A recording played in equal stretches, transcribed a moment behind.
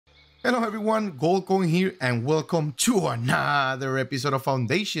Hello everyone, Gold Coin here and welcome to another episode of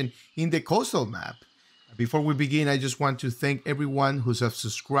Foundation in the Coastal Map. Before we begin, I just want to thank everyone who's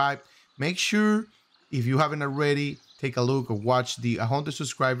subscribed. Make sure, if you haven't already, take a look or watch the 100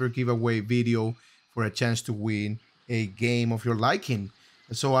 subscriber giveaway video for a chance to win a game of your liking.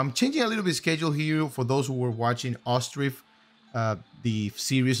 So I'm changing a little bit schedule here for those who were watching Ostriff, the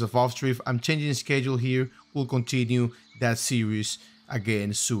series of Ostriff. I'm changing schedule here. We'll continue that series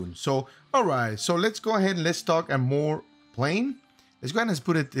again soon. So all right, so let's go ahead and let's talk a more plain. Let's go ahead and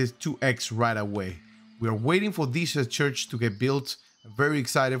put it as 2x right away. We are waiting for this church to get built. I'm very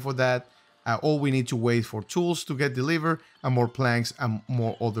excited for that. All we need to wait for tools to get delivered and more planks and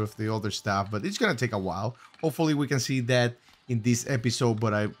more of the other stuff, but it's gonna take a while. Hopefully we can see that in this episode,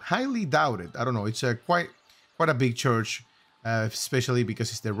 but I highly doubt it. I don't know. It's a quite a big church, especially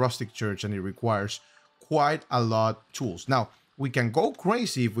because it's the rustic church and it requires quite a lot of tools. Now we can go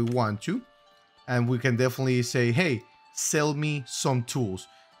crazy if we want to, and we can definitely say, hey, sell me some tools.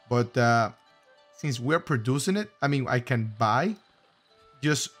 But since we're producing it, I mean, I can buy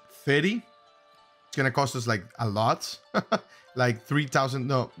just 30. It's gonna cost us like a lot, like 3,000.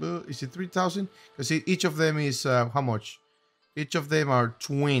 No, is it 3,000? Because each of them is how much? Each of them are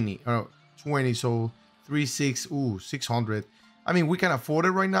 20. 20. So 3, 6. Ooh, 600. I mean, we can afford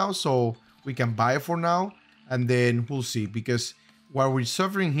it right now, so we can buy it for now, and then we'll see. Because what we're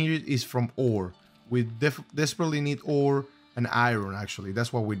suffering here is from ore. We desperately need ore and iron. Actually,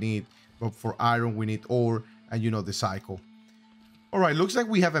 that's what we need. But for iron, we need ore, and you know the cycle. All right, looks like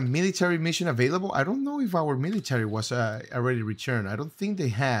we have a military mission available. I don't know if our military was already returned. I don't think they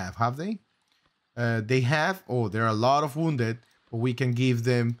have they? They have. Oh, there are a lot of wounded, but we can give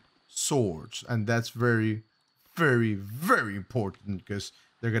them swords. And that's very, very, very important because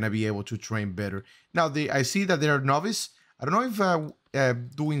they're going to be able to train better. Now, I see that they are novice. I don't know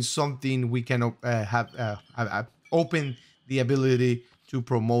if doing something we can have open the ability to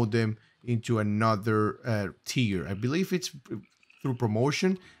promote them into another tier. I believe it's through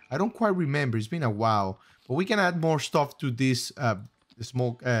promotion. I don't quite remember. It's been a while, but we can add more stuff to this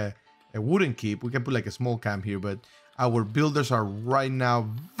small a wooden keep. We can put like a small camp here, but our builders are right now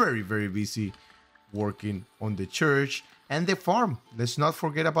very, very busy working on the church and the farm. Let's not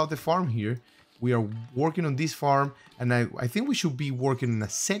forget about the farm here. We are working on this farm, and I think we should be working on a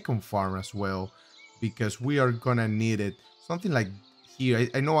second farm as well, because we are gonna need it. Something like here.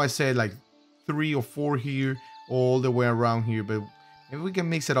 I know I said like 3 or 4 here, all the way around here, but maybe we can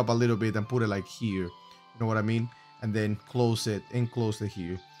mix it up a little bit and put it like here. You know what I mean? And then close it and close it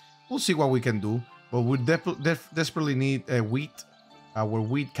here. We'll see what we can do, but we desperately need wheat. Our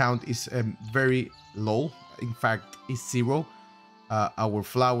wheat count is very low. In fact, it's 0. Our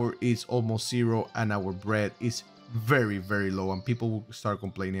flour is almost 0, and our bread is very, very low, and people will start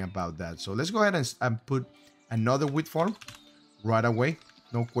complaining about that. So let's go ahead and put another wheat farm right away.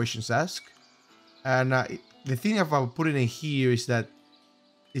 No questions asked. And the thing about putting it here is that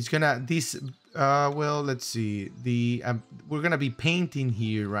it's gonna well, let's see, we're gonna be painting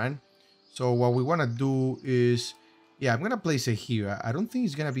here, right? So what we want to do is, yeah, I'm gonna place it here. I don't think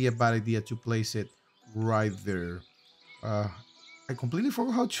it's gonna be a bad idea to place it right there. I completely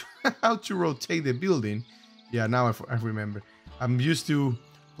forgot how to how to rotate the building. Yeah, now I remember. I'm used to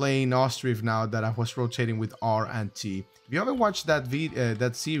playing Ostriff now that I was rotating with R and T. If you haven't watched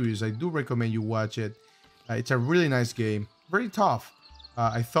that series, I do recommend you watch it. It's a really nice game, very tough.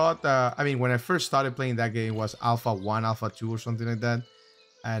 I thought, I mean, when I first started playing that game, it was Alpha 1, Alpha 2 or something like that.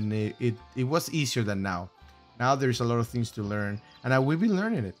 And it was easier than now. Now there's a lot of things to learn, and I will be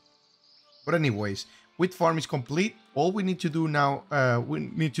learning it. But anyways, wheat farm is complete. All we need to do now,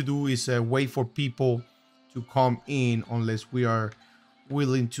 is wait for people to come in, unless we are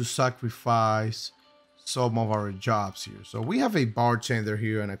willing to sacrifice some of our jobs here. So we have a bartender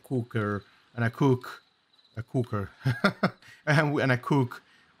here and a cooker and a cook. and a cook.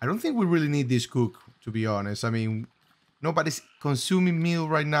 I don't think we really need this cook, to be honest. I mean, nobody's consuming meal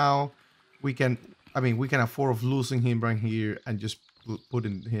right now. We can afford of losing him right here and just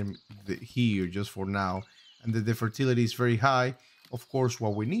putting him here just for now. And the fertility is very high. Of course,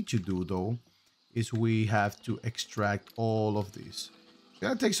 what we need to do though is we have to extract all of this. It's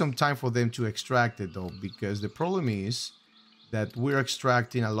gonna take some time for them to extract it though, because the problem is that we're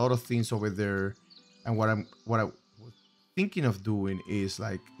extracting a lot of things over there. And what I was thinking of doing is,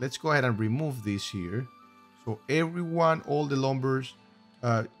 like, let's go ahead and remove this here. So everyone, all the lumbers,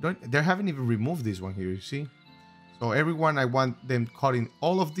 they haven't even removed this one here, you see? So everyone, I want them cutting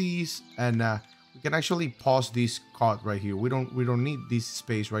all of these, and we can actually pause this cut right here. We don't need this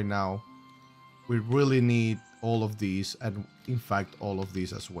space right now. We really need all of these, and in fact all of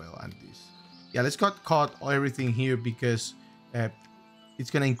these as well, and this. Yeah, let's cut everything here because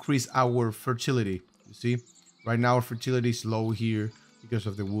it's gonna increase our fertility. You see, right now our fertility is low here because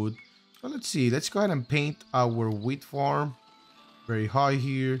of the wood. So let's see, let's go ahead and paint our wheat farm very high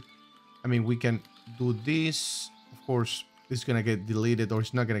here. I mean, we can do this. Of course, it's gonna get deleted, or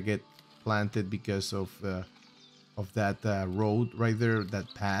it's not gonna get planted because of that road right there,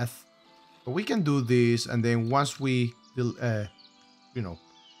 that path. But we can do this, and then once we you know,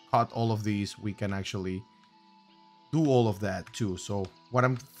 cut all of these, we can actually do all of that too. So what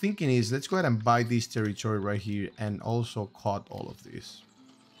I'm thinking is, let's go ahead and buy this territory right here and also cut all of this.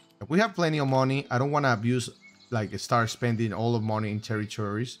 We have plenty of money. I don't want to abuse, like start spending all of money in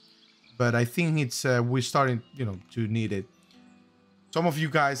territories, but I think it's we're starting, you know, to need it. Some of you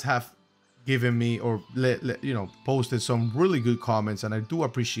guys have given me, or you know, posted some really good comments, and I do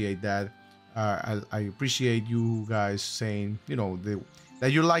appreciate that. I appreciate you guys saying, you know,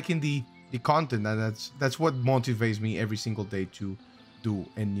 that you're liking the content, and that's what motivates me every single day to do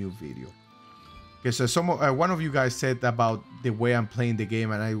a new video. Because one of you guys said about the way I'm playing the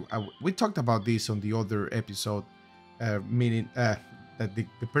game, and we talked about this on the other episode, meaning that the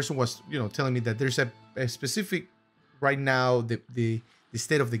person was, you know, telling me that there's a specific, right now the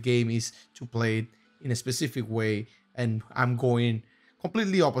state of the game is to play it in a specific way, and I'm going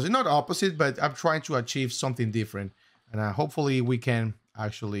completely opposite. Not opposite, but I'm trying to achieve something different, and hopefully we can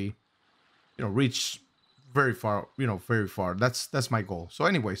actually, you know, reach very far, you know, very far. That's my goal. So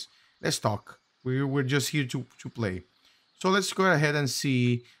anyways, let's talk. We're just here to play. So let's go ahead and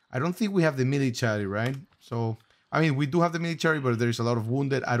see. I don't think we have the military, right? So I mean, we do have the military, but there's a lot of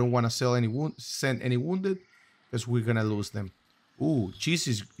wounded. I don't want to send any wounded, because we're gonna lose them. Ooh, cheese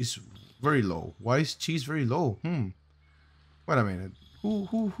is very low. Why is cheese very low? Wait a minute.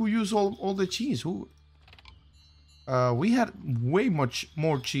 Who used all the cheese? Who? We had way much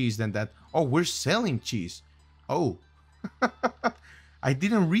more cheese than that. Oh, we're selling cheese. Oh, I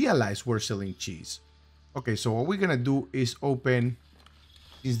didn't realize we're selling cheese. Okay, so what we're gonna do is open.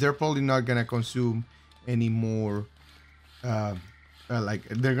 Is they're probably not gonna consume any more. Like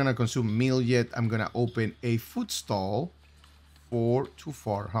they're gonna consume meal yet. I'm gonna open a food stall for too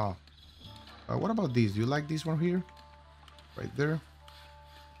far, huh? What about these? Do you like this one here? Right there.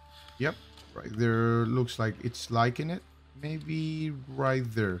 Yep, right there. Looks like it's liking it. Maybe right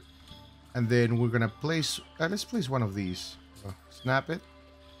there. And then we're gonna place. Let's place one of these. Snap it.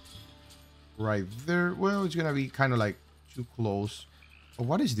 Right there. Well, it's gonna be kind of like too close. Oh,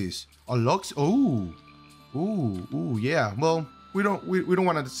 what is this? A lux. Oh, ooh, yeah. Well, we don't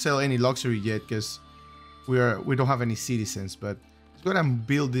want to sell any luxury yet because we don't have any citizens. But let's go ahead and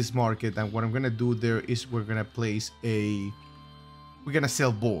build this market. And what I'm gonna do there is we're gonna place a. We're gonna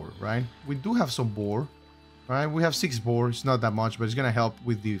sell boar, right? We do have some boar, right? We have 6 boar. It's not that much, but it's gonna help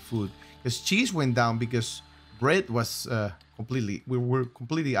with the food. Because cheese went down because bread was completely. We were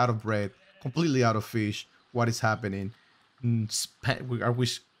completely out of bread, completely out of fish. What is happening? Are we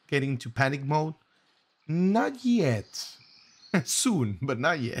getting to panic mode? Not yet. Soon, but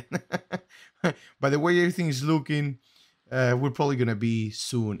not yet. By the way everything is looking, we're probably gonna be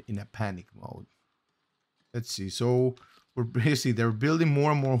soon in a panic mode. Let's see. So we're basically, they're building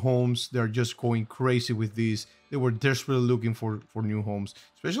more and more homes. They're just going crazy with these. They were desperately looking for new homes,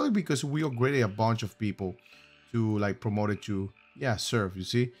 especially because we upgraded a bunch of people to like promoted to, yeah, serf. You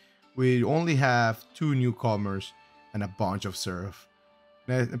see, we only have 2 newcomers and a bunch of serf.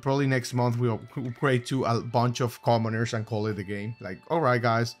 Probably next month we'll upgrade to a bunch of commoners and call it a game. Like, all right,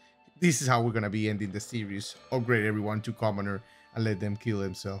 guys, this is how we're gonna be ending the series. Upgrade everyone to commoner and let them kill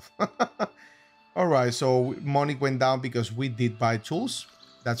themselves. All right, so money went down because we did buy tools.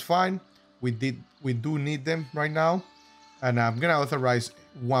 That's fine. We do need them right now, and I'm gonna authorize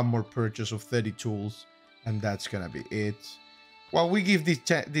one more purchase of 30 tools, and that's gonna be it. While we give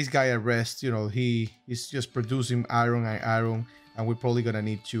this guy a rest, you know, he's just producing iron and iron, and we're probably gonna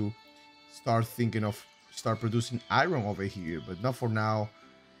need to start thinking of producing iron over here, but not for now.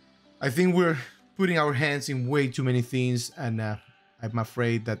 I think we're putting our hands in way too many things, and I'm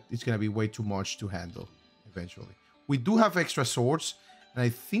afraid that it's gonna be way too much to handle eventually. We do have extra swords, and I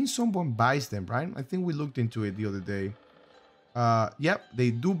think someone buys them, right? I think we looked into it the other day. Yep, they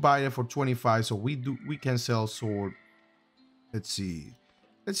do buy it for 25, so we can sell sword. Let's see.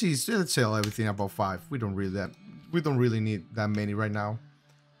 Let's sell everything above 5. We don't really need that many right now.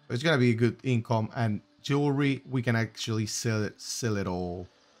 So it's gonna be a good income, and jewelry we can actually sell it all.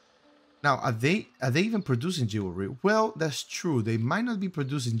 Now, are they even producing jewelry? Well, that's true. They might not be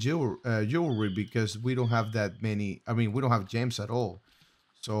producing jewelry because we don't have that many. I mean, we don't have gems at all.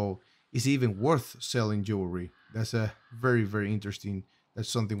 So is it even worth selling jewelry? That's a very, very interesting. That's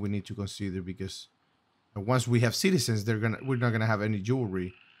something we need to consider, because once we have citizens, we're not gonna have any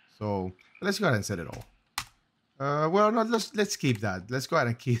jewelry. So let's go ahead and set it all. Well, no, let's keep that. Let's go ahead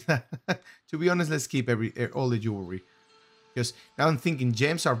and keep that. To be honest, let's keep all the jewelry, because now I'm thinking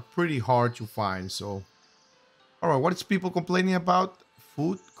gems are pretty hard to find. So, all right, what is people complaining about?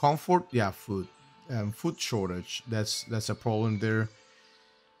 Food, comfort, yeah, food, food shortage. That's a problem there.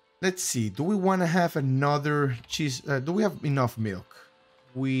 Let's see. Do we want to have another cheese? Do we have enough milk?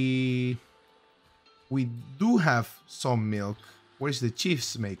 We do have some milk. Where's the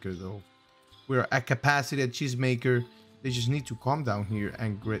cheese maker though? We're at capacity at cheese maker. They just need to come down here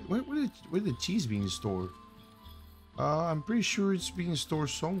and get where the cheese being stored? I'm pretty sure it's being stored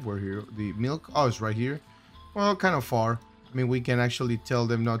somewhere here. The milk, oh, it's right here. Well, kind of far. I mean, we can actually tell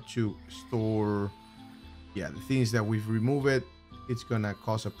them not to store. Yeah, the thing is that we've removed it. It's gonna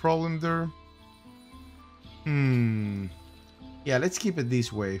cause a problem there. Yeah, let's keep it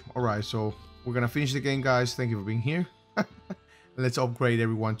this way. All right, so we're gonna finish the game, guys. Thank you for being here. Let's upgrade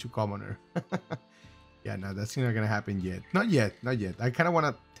everyone to commoner. Yeah, no, that's not gonna happen yet. Not yet. I kind of want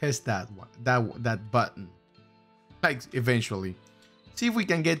to test that one, that button, like eventually. See if we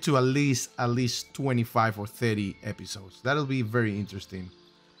can get to at least 25 or 30 episodes. That'll be very interesting.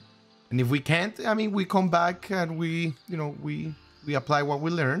 And if we can't, I mean, we come back and we apply what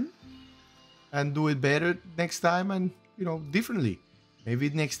we learn and do it better next time, and differently. Maybe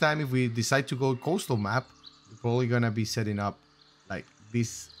next time, if we decide to go coastal map, we're probably gonna be setting up like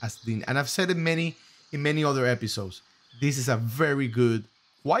this as the, and I've said it in many other episodes. This is a very good,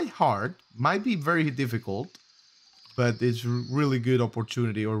 quite hard, might be very difficult, but it's really good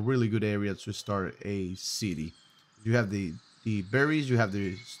opportunity or really good area to start a city. You have the berries, you have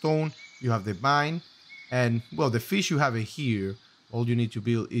the stone, you have the mine, and well, the fish you have it here. All you need to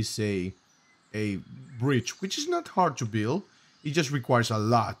build is a bridge, which is not hard to build. It just requires a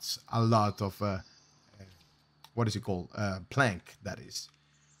lot of what is it called? Plank, that is.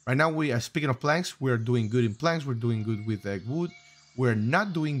 Right now, we are speaking of planks. We're doing good in planks. We're doing good with wood. We're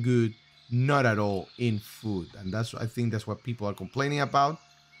not doing good, not at all, in food, and I think that's what people are complaining about.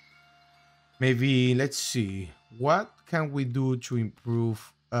 Maybe let's see, what can we do to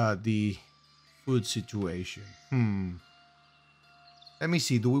improve the food situation? Let me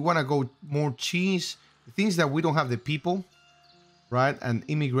see. Do we want to go more cheese? The thing is that we don't have the people, right? And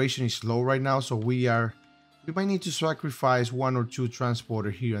immigration is slow right now, so we might need to sacrifice 1 or 2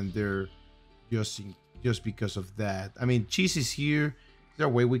 transporter here and there, just because of that. I mean, cheese is here. Is there a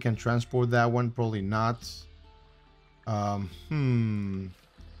way we can transport that one? Probably not.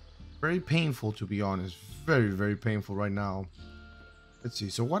 Very painful, to be honest. Very, very painful right now. Let's see.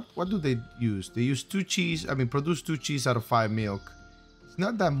 So what do they use? They use 2 cheese. I mean, produce 2 cheese out of 5 milk. It's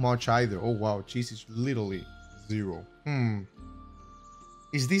not that much either. Oh wow, cheese is literally 0.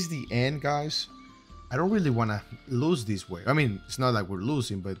 Is this the end, guys? I don't really want to lose this way. I mean, it's not like we're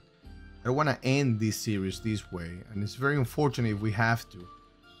losing, but I don't want to end this series this way, and it's very unfortunate if we have to,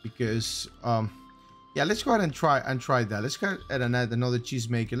 because yeah, let's go ahead and try that. Let's go ahead and add another cheese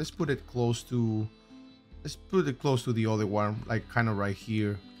maker. Let's put it close to the other one, like kind of right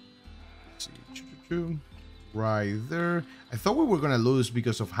here. Let's see. Right there. I thought we were gonna lose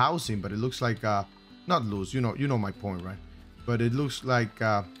because of housing, but it looks like not lose. You know my point, right? But it looks like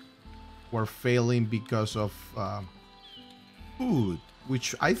we're failing because of food,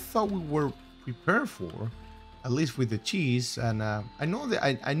 which I thought we were prepared for, at least with the cheese. And I know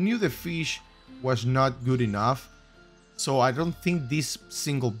that I knew the fish was not good enough, so I don't think this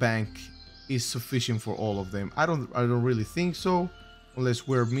single bank is sufficient for all of them. I don't really think so, unless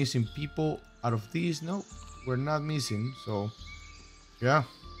we're missing people out of these. No, we're not missing, so yeah,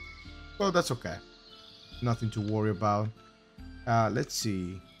 well, that's okay, nothing to worry about. Let's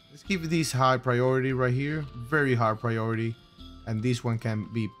see, let's give this high priority right here, very high priority, and this one can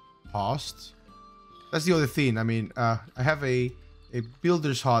be paused. That's the other thing. I mean, I have a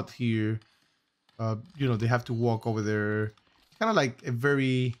builder's hut here. They have to walk over there. Kind of like a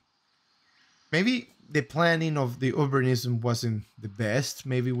very, maybe the planning of the urbanism wasn't the best.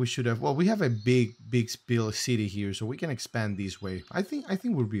 Maybe we should have, well, we have a big spill city here, so we can expand this way. I think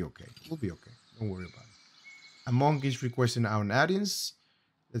we'll be okay. We'll be okay. Don't worry about it. A monk is requesting our audience.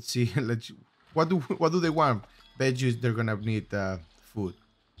 Let's see. What do they want? Bet you they're gonna need food.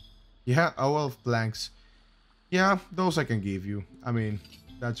 Yeah, oh well, blanks. Yeah, those I can give you. I mean,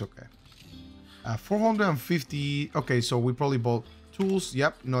 that's okay. 450. Okay, so we probably bought tools.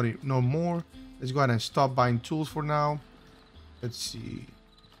 Yep, no more. Let's go ahead and stop buying tools for now. Let's see.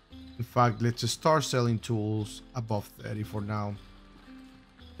 In fact, let's just start selling tools above 30 for now.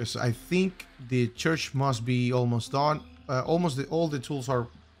 because I think the church must be almost done. All the tools are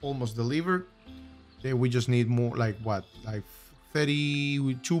almost delivered. We just need more, like what, like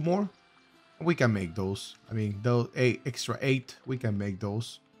 32 more. We can make those. I mean, those extra 8, we can make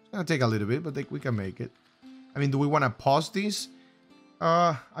those. It's gonna take a little bit, but we can make it. I mean, do we want to pause this?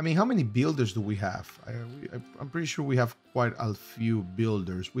 I mean, how many builders do we have? I'm pretty sure we have quite a few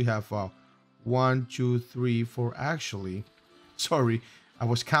builders. We have 1, 2, 3, 4. Actually, sorry, I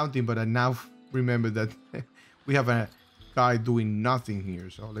was counting, but I now remember that we have a guy doing nothing here.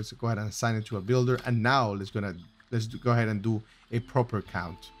 So let's go ahead and assign it to a builder. And now let's go ahead and do a proper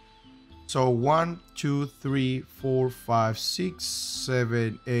count. So 1, 2, 3, 4, 5, 6,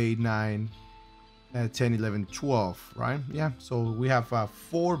 7, 8, 9, 10, 11, 12, right? Yeah, so we have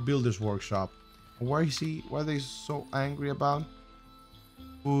 4 builders workshop. Why are they so angry about?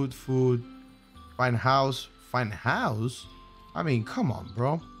 Food, find house. I mean, come on,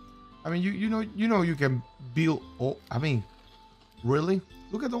 bro. I mean, you know you can build. Oh, I mean, really?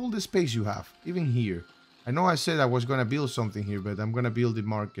 Look at all the space you have, even here. I know I said I was gonna build something here, but I'm gonna build the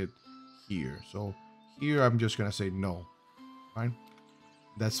market here. So here I'm just gonna say no, right?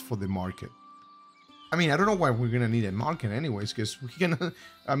 That's for the market. I mean, I don't know why we're gonna need a market anyways, because we can.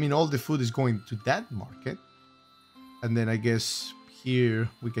 I mean, all the food is going to that market, and then I guess here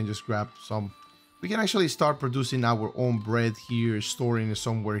we can just grab some. We can actually start producing our own bread here, storing it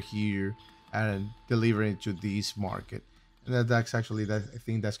somewhere here, and delivering it to this market. And that's actually I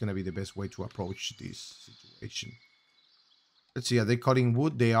think that's gonna be the best way to approach this situation. Let's see. Are they cutting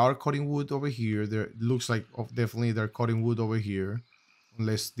wood? They are cutting wood over here. There looks like definitely they're cutting wood over here.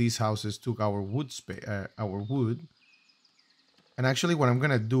 Unless these houses took our wood And actually what I'm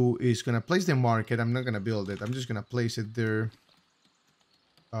gonna do is gonna place the market. I'm not gonna build it. I'm just gonna place it there.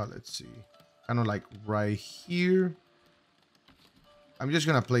 Let's see, kind of like right here. I'm just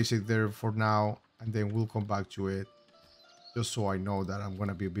gonna place it there for now, and then we'll come back to it, just so I know that I'm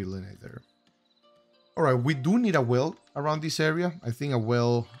gonna be building it there. All right, we do need a well around this area. I think a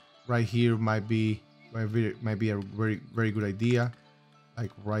well right here might be a very good idea.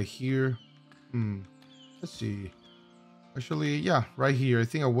 Like right here. Let's see. Actually, yeah, right here. I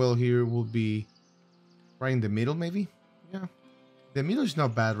think a well here will be right in the middle, maybe. Yeah, the middle is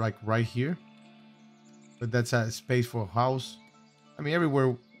not bad, like right here. But that's a space for a house. I mean,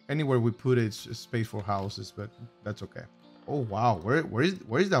 anywhere we put it, it's a space for houses, but that's okay. Oh wow, where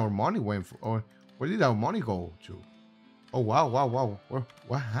is our money went for? Or where did our money go to? Oh wow.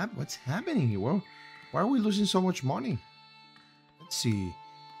 What's happening here? Why are we losing so much money? Let's see.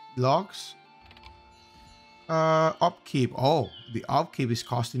 Logs. Upkeep. Oh, the upkeep is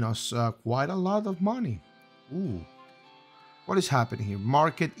costing us quite a lot of money. Ooh. What is happening here?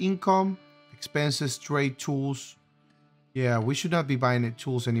 Market income, expenses, trade tools. Yeah, we should not be buying the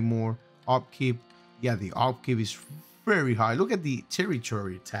tools anymore. Upkeep. Yeah, the upkeep is very high. Look at the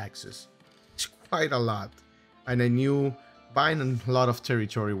territory taxes. It's quite a lot. And I knew buying a lot of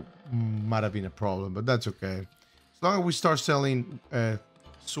territory might have been a problem, but that's okay. As long as we start selling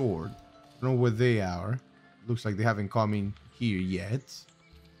sword. I don't know where they are. Looks like they haven't come in here yet.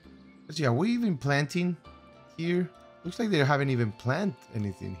 Let's see, are we even planting here? Looks like they haven't even planted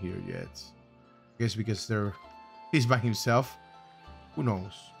anything here yet. I guess because he's by himself. Who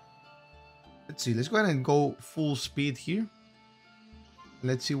knows? Let's see, let's go ahead and go full speed here.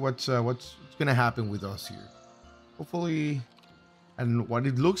 Let's see what's gonna happen with us here. Hopefully. And what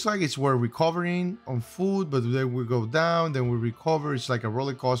it looks like is we're recovering on food, but then we go down, then we recover. It's like a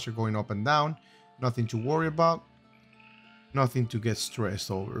roller coaster going up and down. Nothing to worry about. Nothing to get stressed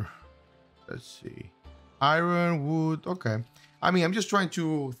over. Let's see. Iron, wood, okay. I mean, I'm just trying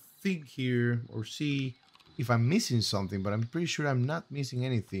to think here or see if I'm missing something, but I'm pretty sure I'm not missing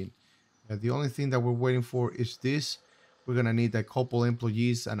anything. The only thing that we're waiting for is this. We're gonna need a couple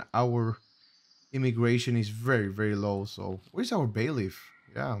employees, and our immigration is very, very low. So where's our bailiff?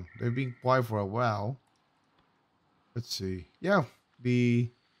 Yeah, they've been quiet for a while. Let's see. Yeah,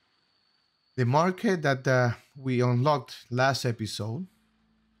 the market that we unlocked last episode.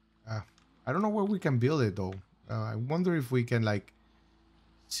 I don't know where we can build it though. I wonder if we can like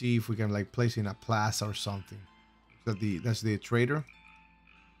see if we can like place in a plaza or something. That's the trader.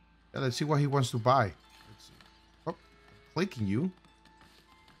 Yeah, let's see what he wants to buy. Let's see. Oh, clicking you.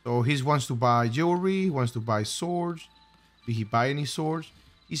 So he wants to buy jewelry, he wants to buy swords. Did he buy any swords?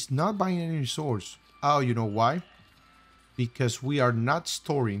 He's not buying any swords. Oh, you know why? Because we are not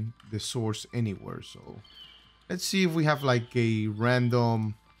storing the swords anywhere. So let's see if we have like a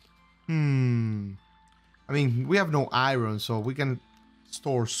random... I mean, we have no iron, so we can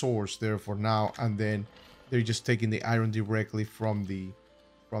store swords there for now. And then they're just taking the iron directly from the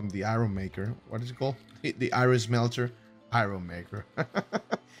from the iron maker. What is it called? The iron smelter, iron maker.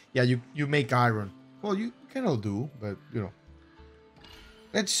 Yeah, you make iron. Well, you cannot do, but you know.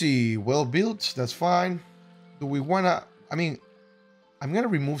 Let's see. Well built. That's fine. Do we wanna? I mean, I'm gonna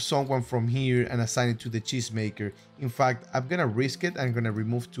remove someone from here and assign it to the cheese maker. In fact, I'm gonna risk it. I'm gonna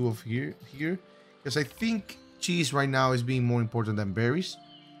remove 2 of here because I think cheese right now is being more important than berries.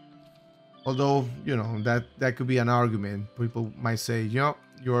 Although, you know, that could be an argument. People might say, you know,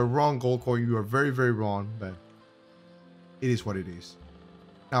 you're wrong, Goldcoin. You are very, very wrong, but it is what it is.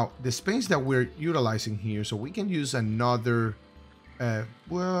 Now, the space that we're utilizing here, so we can use another,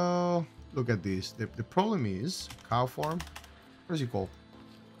 well, look at this. The problem is cow farm. What is it called?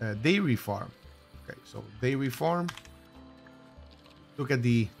 Dairy farm. Okay, so dairy farm. Look at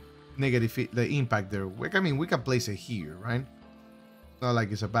the the impact there. I mean, we can place it here, right? Not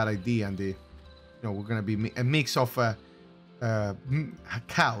like it's a bad idea, and you know, we're gonna be a mix of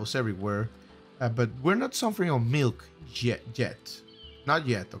cows everywhere, but we're not suffering on milk yet, not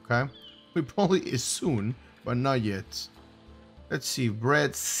yet. Okay, we probably is soon, but not yet. Let's see,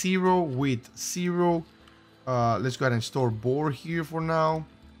 bread 0, wheat 0. Let's go ahead and store board here for now,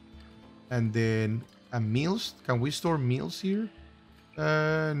 and then meals. Can we store meals here?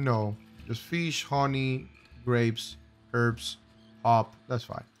 No, just fish, honey, grapes, herbs. Hop, that's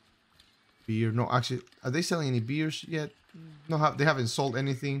fine. Beer, no, actually, are they selling any beers yet? No, they haven't sold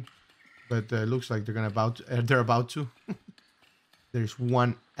anything, but looks like they're about to. There's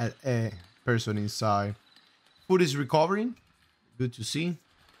one person inside. Food is recovering. Good to see.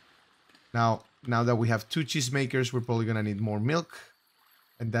 Now that we have 2 cheese makers, we're probably gonna need more milk,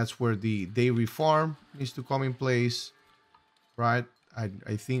 and that's where the dairy farm needs to come in place, right?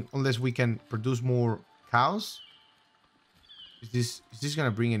 I think unless we can produce more cows. Is this gonna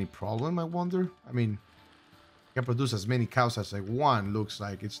bring any problem, I wonder? I mean, I can produce as many cows as I want. Looks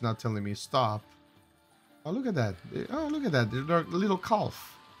like it's not telling me stop. Oh, look at that. Oh, look at that. They're a little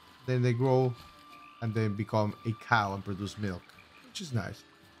calf. Then they grow and then become a cow and produce milk, which is nice.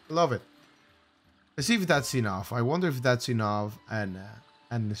 I love it. Let's see if that's enough. I wonder if that's enough. And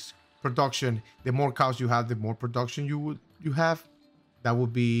this production, the more cows you have, the more production you have. That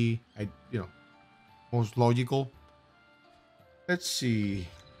would be, most logical. Let's see.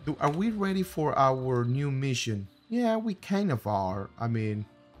 Are we ready for our new mission? Yeah, we kind of are. I mean,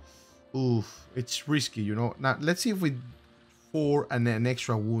 oof, it's risky, you know. Now, let's see if we 4 and an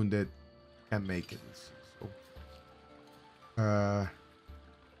extra wounded can make it. So,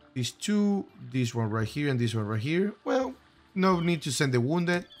 these 2, this one right here and this one right here. Well, no need to send the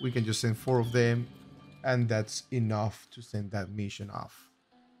wounded. We can just send 4 of them, and that's enough to send that mission off.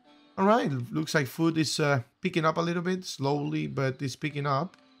 All right, looks like food is picking up a little bit, slowly, but it's picking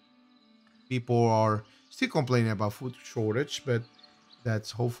up. People are still complaining about food shortage, but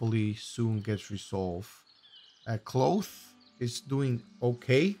that's hopefully soon gets resolved. Cloth is doing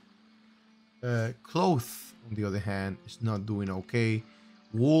okay. Cloth, on the other hand, is not doing okay.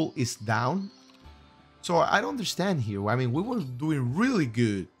 Wool is down. So I don't understand here. I mean, we were doing really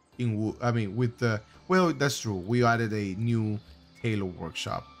good in wool. I mean, with the, well, that's true. We added a new tailor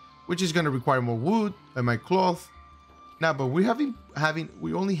workshop, which is going to require more wood and my cloth. Now, but we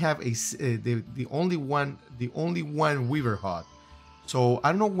only have the only one weaver hut. So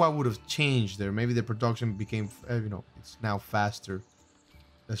I don't know what would have changed there. Maybe the production became, it's now faster.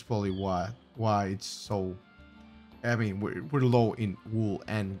 That's probably why it's so. I mean, we're low in wool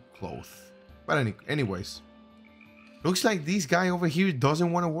and cloth. But anyways, looks like this guy over here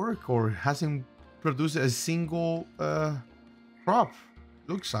doesn't want to work or hasn't produced a single crop.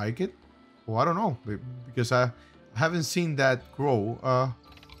 Looks like it. Well, I don't know, because I haven't seen that grow.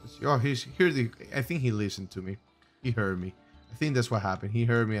 Let's see. Oh, he's here. I think he listened to me. He heard me. I think that's what happened. He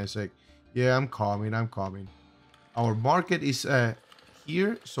heard me. I said, "Yeah, I'm coming. I'm coming." Our market is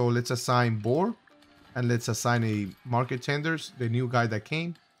here, so let's assign board and let's assign a market tenders. The new guy that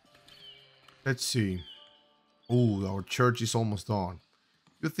came. Let's see. Oh, our church is almost done.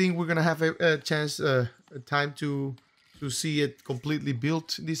 You think we're gonna have a chance, a time to see it completely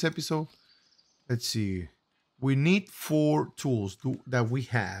built in this episode? Let's see. We need 4 tools that we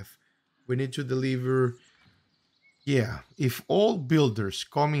have. We need to deliver. Yeah, if all builders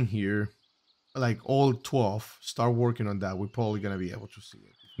come in here, like all 12, start working on that, we're probably gonna be able to see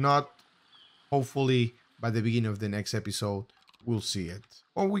it. If not, hopefully by the beginning of the next episode, we'll see it.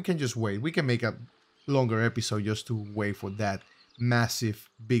 Or we can just wait. We can make a longer episode just to wait for that massive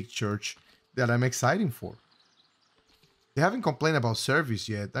big church that I'm excited for. They haven't complained about service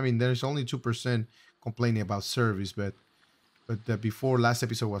yet. I mean, there's only 2% complaining about service, but before last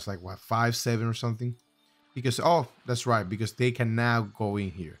episode was like what, 5, 7 or something. because, oh, that's right, because they can now go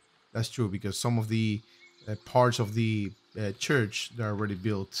in here. That's true, because some of the parts of the church, they're already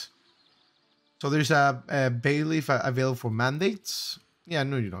built. So there's a bailiff available for mandates. Yeah,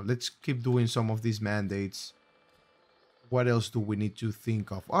 no, let's keep doing some of these mandates. What else do we need to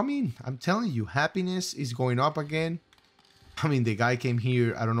think of? I mean, I'm telling you, happiness is going up again. I mean, the guy came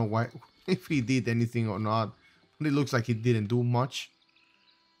here. I don't know why, if he did anything or not. But it looks like he didn't do much.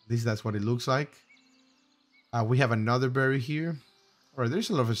 At least that's what it looks like. We have another berry here. All right, there's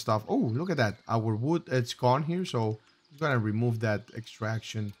a lot of stuff. Oh, look at that. Our wood, it's gone here. So I'm going to remove that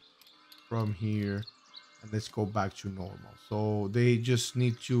extraction from here. And let's go back to normal. So they just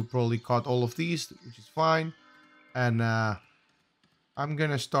need to probably cut all of these, which is fine. And I'm going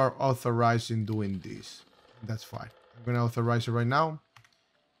to start authorizing doing this. That's fine. I'm going to authorize it right now.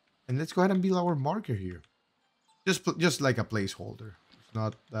 And let's go ahead and build our marker here. Just like a placeholder. It's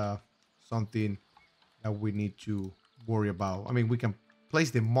not something that we need to worry about. I mean, we can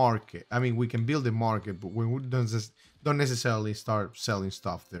place the market. I mean, we can build the market, but we don't necessarily start selling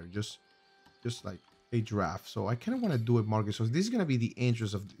stuff there. Just like a draft. So I kind of want to do a market. So this is going to be the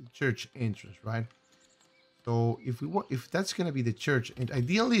entrance of the church entrance, right? So if that's going to be the church, and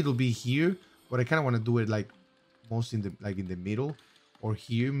ideally it'll be here, but I kind of want to do it like most in the middle or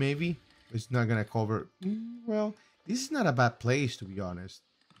here maybe. It's not going to cover. Well, this is not a bad place, to be honest.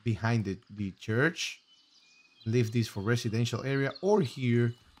 Behind the church. Leave this for residential area, or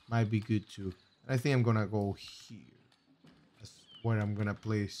here might be good too. I think I'm going to go here. That's where I'm going to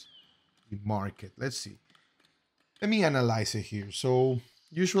place the market. Let's see. Let me analyze it here. So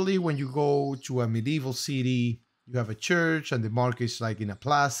usually when you go to a medieval city, you have a church and the market is like in a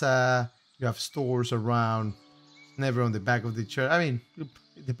plaza. You have stores around. Never on the back of the church. I mean,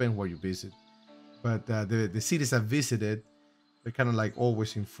 it depends where you visit. But the cities I've visited, they're kind of like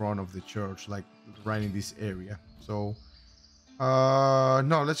always in front of the church, like right in this area. So,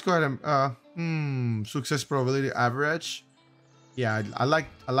 no, let's go ahead and success probability average. Yeah, I like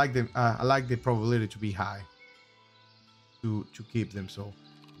the probability to be high to keep them. So,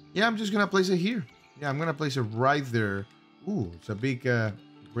 yeah, I'm just gonna place it here. Yeah, I'm gonna place it right there. Ooh, it's a big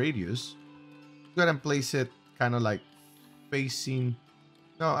radius. Go ahead and place it kind of like facing.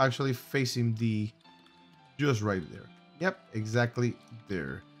 No, actually facing just right there. Yep, exactly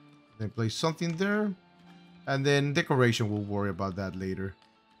there. Then place something there, and then decoration, we'll worry about that later.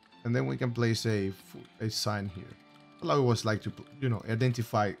 And then we can place a sign here. I always like to,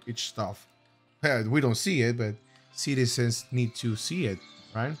 identify each stuff. We don't see it, but citizens need to see it,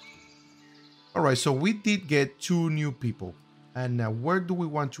 right? All right, so we did get 2 new people. And where do we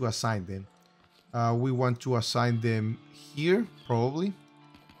want to assign them? We want to assign them here, probably.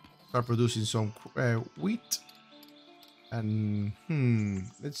 Start producing some wheat. And,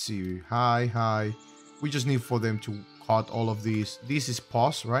 let's see. Hi. We just need for them to cut all of these. This is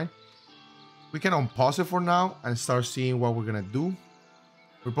pause, right? We can unpause it for now and start seeing what we're going to do.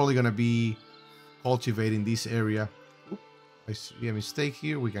 We're probably going to be cultivating this area. Oop, I see a mistake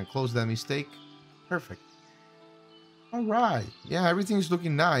here. We can close that mistake. Perfect. All right. Yeah, everything is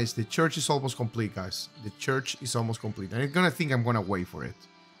looking nice. The church is almost complete, guys. The church is almost complete. And you're going to think I'm going to wait for it.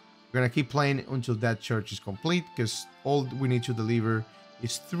 We're going to keep playing until that church is complete, because all we need to deliver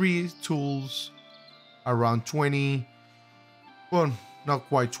is 3 tools, around 20. Well, not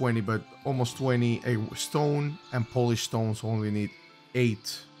quite 20, but almost 20. A stone and polished stones only need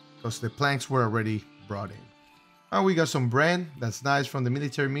 8, because the planks were already brought in. And we got some bread. That's nice from the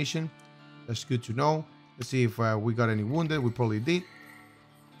military mission. That's good to know. Let's see if we got any wounded. We probably did.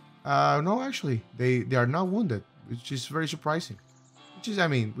 No, actually, they are not wounded, which is very surprising.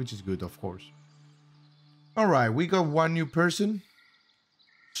 Which is good, of course. All right, we got 1 new person.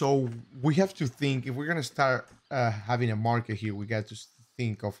 So we have to think, if we're going to start having a market here, we got to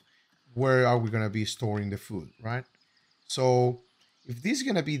think of where are we going to be storing the food, right? So if this is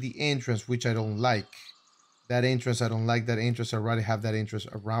going to be the entrance, which I don't like, that entrance, I don't like that entrance. I'd rather have that entrance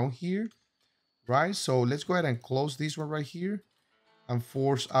around here, right? So let's go ahead and close this one right here and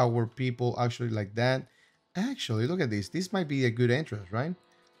force our people actually like that. Actually, look at this. This might be a good entrance, right?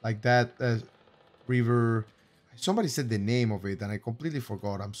 Like that river. Somebody said the name of it and I completely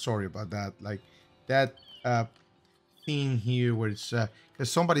forgot. I'm sorry about that. Like that thing here where it's because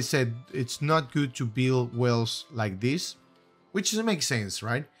somebody said it's not good to build wells like this, which makes sense,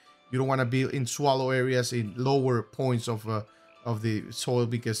 right? You don't want to build in swallow areas in lower points of the soil,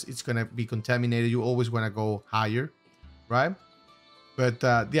 because it's gonna be contaminated. You always want to go higher, right? But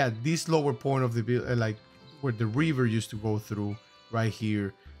yeah, this lower point of the like where the river used to go through right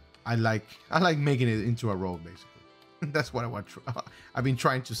here, I like making it into a road, basically. That's what I've been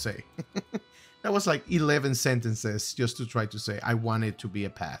trying to say. That was like 11 sentences just to try to say I want it to be a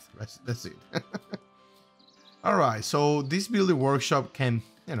path. That's it. All right, so this builder workshop can,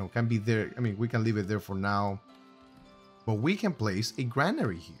 can be there. I mean, we can leave it there for now, but we can place a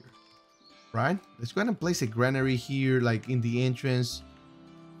granary here, right? Let's go ahead and place a granary here, like in the entrance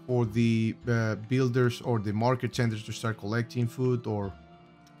for the builders or the market centers to start collecting food, or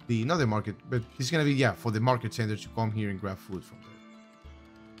not the market, but it's gonna be, yeah, for the market centers to come here and grab food from there.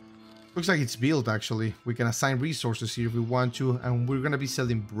 Looks like it's built actually. We can assign resources here if we want to, and we're gonna be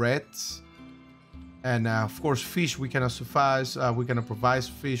selling bread. And of course, fish we cannot suffice. We cannot provide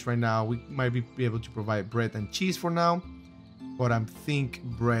fish right now. We might be able to provide bread and cheese for now, but I think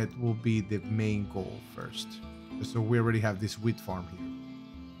bread will be the main goal first. So we already have this wheat farm here,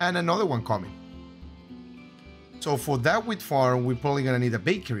 and another one coming. So for that wheat farm, we're probably gonna need a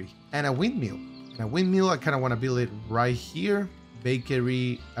bakery and a windmill. And a windmill, I kind of want to build it right here.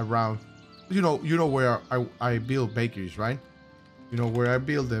 Bakery around, you know where I build bakeries, right? You know where I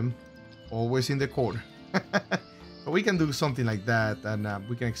build them. Always in the corner. But we can do something like that, and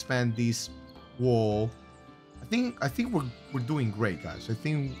we can expand this wall. I think we're doing great, guys. I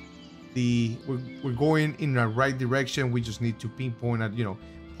think we're going in the right direction. We just need to pinpoint and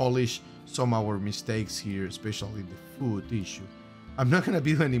polish some of our mistakes here, especially the food issue. I'm not gonna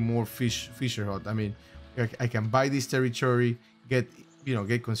build any more fisher hut. I mean, I can buy this territory, get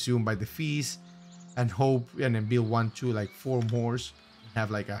consumed by the fees, and hope and then build 1, 2, like 4 more, and have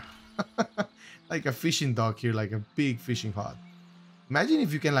like a like a fishing dock here, like a big fishing hut. Imagine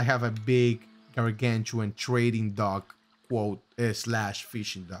if you can like have a big gargantuan trading dock, quote /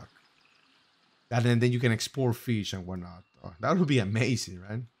 fishing dock, and then you can export fish and whatnot. Oh, that would be amazing,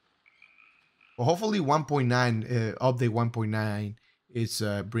 right? Well, hopefully 1.9 update 1.9 is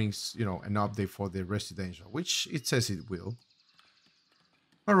brings an update for the residential, which it says it will.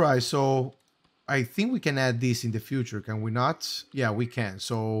 All right, so I think we can add this in the future, can we not? Yeah, we can.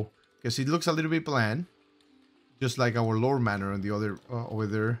 So because it looks a little bit bland, just like our lower manor on the other over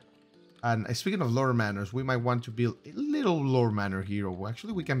there. And speaking of lower manors, we might want to build a little lower manor here, or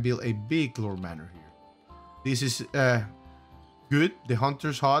actually we can build a big lower manor here. This is good. The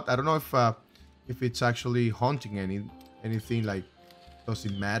hunter's hut. I don't know if it's actually hunting anything. Like, does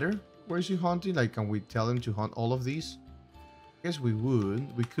it matter where is he hunting? Like, can we tell him to hunt all of these? I guess we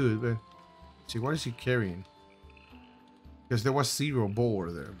could, but let's see, what is he carrying? Because there was 0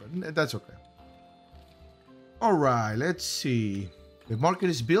 boar there, but that's okay. All right, let's see. The market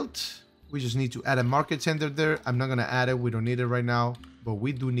is built. We just need to add a market center there. I'm not gonna add it. We don't need it right now, but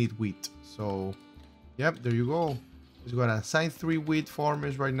we do need wheat. So, yep, there you go. Let's go ahead and assign 3 wheat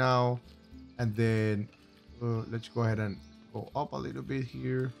farmers right now, and then let's go ahead and go up a little bit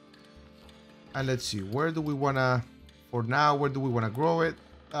here. And let's see, where do we wanna? For now, where do we wanna grow it?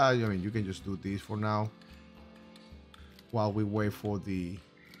 I mean, you can just do this for now. While we wait for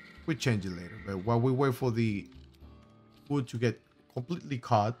we change it later, but while we wait for the food to get completely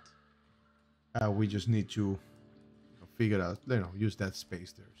cut, we just need to figure out, use that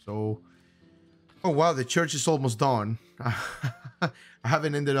space there. So, oh wow, the church is almost done. I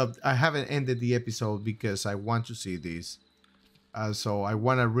haven't ended the episode because I want to see this. So I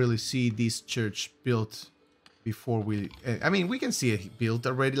want to really see this church built before we. I mean, we can see it built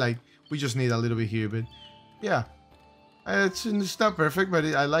already. Like, we just need a little bit here, but yeah. It's not perfect, but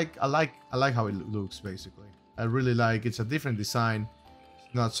I like how it looks. Basically, I really like. It's a different design.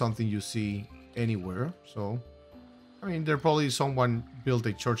 It's not something you see anywhere. So, I mean, there probably someone built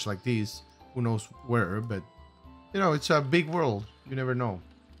a church like this. Who knows where? But it's a big world. You never know.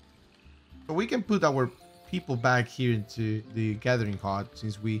 So we can put our people back here into the gathering hut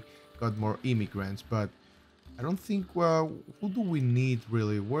since we got more immigrants. But I don't think. Well, who do we need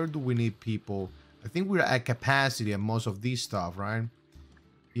really? Where do we need people? I think we're at capacity on most of these stuff, right?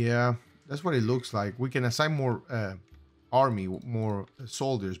 Yeah, that's what it looks like. We can assign more army, more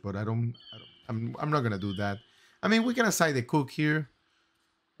soldiers, but I'm not gonna do that. I mean, we can assign the cook here,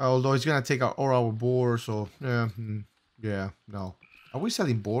 although it's gonna take all our boar. So yeah, no. Are we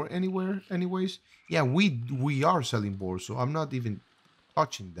selling boar anywhere? Anyways, yeah, we are selling boar, so I'm not even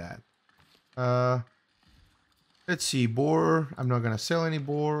touching that. Let's see, boar. I'm not gonna sell any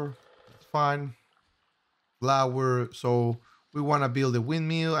boar. It's fine. Flour. So we want to build a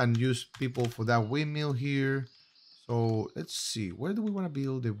windmill and use people for that windmill here. So let's see, where do we want to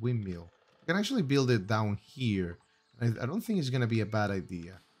build a windmill? We can actually build it down here. I don't think it's gonna be a bad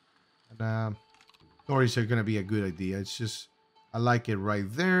idea, and, nor is it gonna be a good idea. It's just I like it right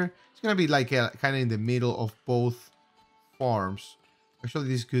there. It's gonna be like kind of in the middle of both farms. Actually,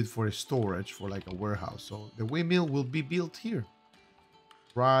 this is good for a storage, for like a warehouse. So the windmill will be built here.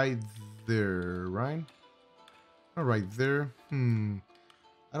 right there, right? Not right there.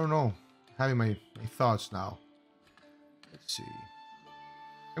 I don't know. Having my thoughts now. Let's see.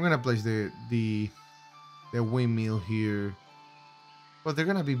 I'm gonna place the windmill here, but they're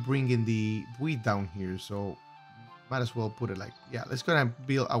gonna be bringing the wheat down here, so might as well put it like, yeah. Let's go and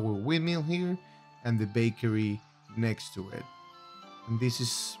build our windmill here and the bakery next to it, and this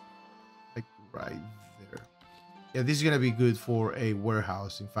is like right there. Yeah, this is gonna be good for a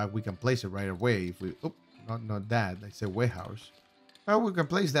warehouse. In fact, we can place it right away if we. Oh, not that. I said warehouse. Well, we can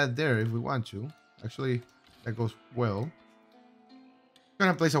place that there if we want to. Actually, that goes well.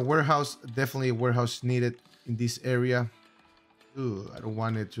 Gonna place a warehouse. Definitely a warehouse needed in this area. Ooh, I don't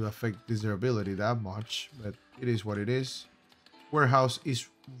want it to affect desirability that much, but it is what it is. Warehouse is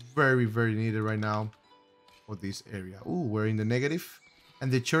very, very needed right now for this area. Ooh, we're in the negative.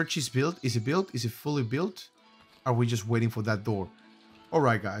 And the church is built. Is it built? Is it fully built? Are we just waiting for that door? All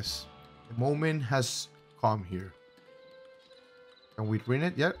right, guys. The moment has come here. Can we bring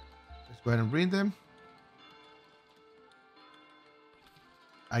it? Yep. Let's go ahead and bring them.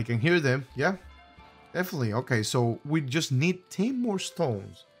 I can hear them. Yeah, definitely. Okay, so we just need 10 more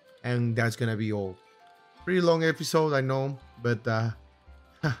stones. And that's going to be all. Pretty long episode, I know. But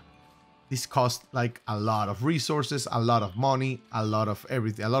this cost like a lot of resources, a lot of money, a lot of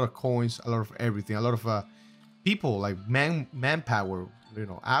everything, a lot of coins, a lot of everything, a lot of people, like manpower, you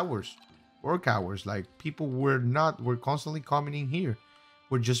know, hours, work hours. Like people were constantly coming in here.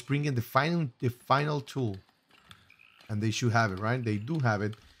 We're just bringing the final tool. And they should have it, right? They do have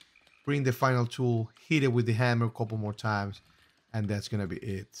it. Bring the final tool, hit it with the hammer a couple more times, and that's gonna be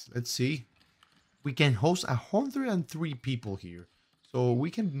it. Let's see. We can host 103 people here. So we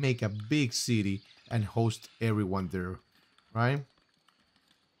can make a big city and host everyone there, right?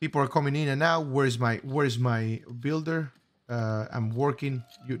 People are coming in and out. Where's my builder? I'm working.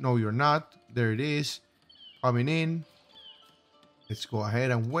 No, you're not. There it is. Coming in. Let's go ahead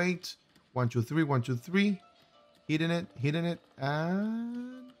and wait. 1, 2, 3, 1, 2, 3. Hitting it,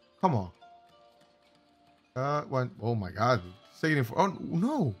 and come on. Oh my God, taking it for. Oh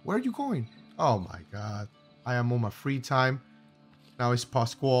no, where are you going? Oh my God, I am on my free time. Now it's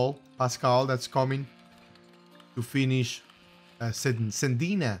Pascal that's coming to finish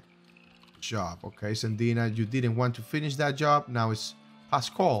Sendina job. Okay, Sendina, you didn't want to finish that job. Now it's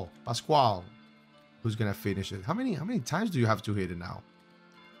Pascal who's gonna finish it. How many times do you have to hit it now?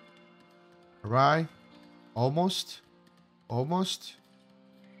 All right. Almost. Oh my.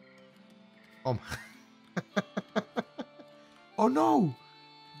 Oh no.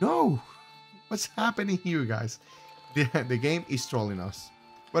 What's happening here, guys? The game is trolling us.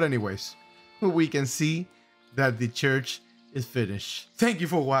 But anyways, we can see that the church is finished. Thank you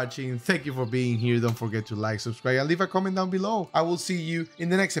for watching. Thank you for being here. Don't forget to like, subscribe, and leave a comment down below. I will see you in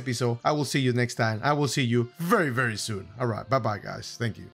the next episode. I will see you next time. I will see you very, very soon. All right. Bye-bye, guys. Thank you.